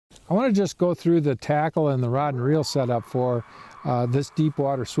I want to just go through the tackle and the rod and reel setup for this deep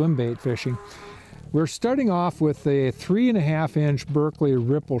water swim bait fishing. We're starting off with a 3.5-inch Berkley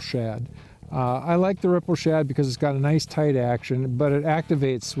ripple shad. I like the ripple shad because it's got a nice tight action, but it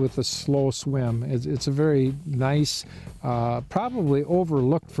activates with a slow swim. It's a very nice, probably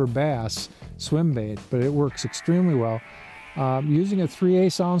overlooked for bass swim bait, but it works extremely well. Using a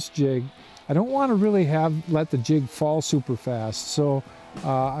 3/8 ounce jig, I don't want to really let the jig fall super fast, so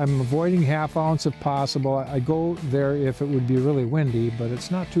I'm avoiding 1/2 ounce if possible. I go there if it would be really windy, but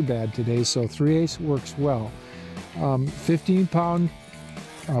it's not too bad today, so 3/8 works well. 15-pound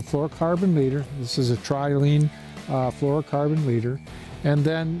fluorocarbon leader. This is a trilene fluorocarbon leader. And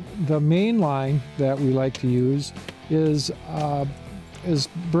then the main line that we like to use is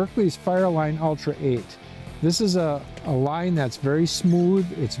Berkley's Fireline Ultra 8. This is a line that's very smooth.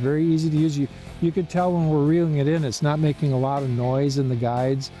 It's very easy to use. You could tell when we're reeling it in, it's not making a lot of noise in the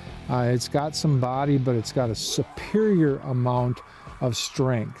guides. It's got some body, but it's got a superior amount of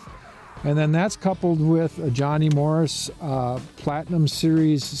strength. And then that's coupled with a Johnny Morris Platinum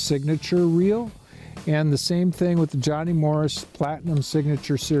Series Signature reel. And the same thing with the Johnny Morris Platinum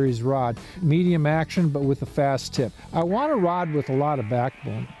Signature Series rod. Medium action, but with a fast tip. I want a rod with a lot of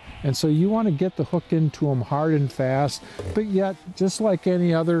backbone. And so you want to get the hook into them hard and fast, but yet, just like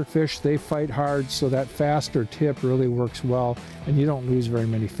any other fish, they fight hard, so that faster tip really works well, and you don't lose very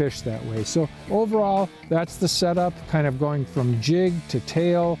many fish that way. So overall, that's the setup, kind of going from jig to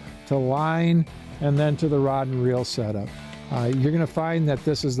tail to line, and then to the rod and reel setup. You're going to find that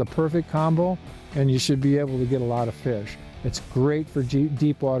this is the perfect combo, and you should be able to get a lot of fish. It's great for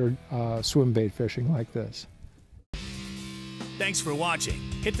deep water swim bait fishing like this. Thanks for watching.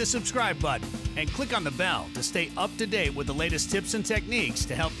 Hit the subscribe button and click on the bell to stay up to date with the latest tips and techniques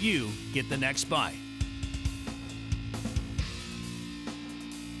to help you get the next bite.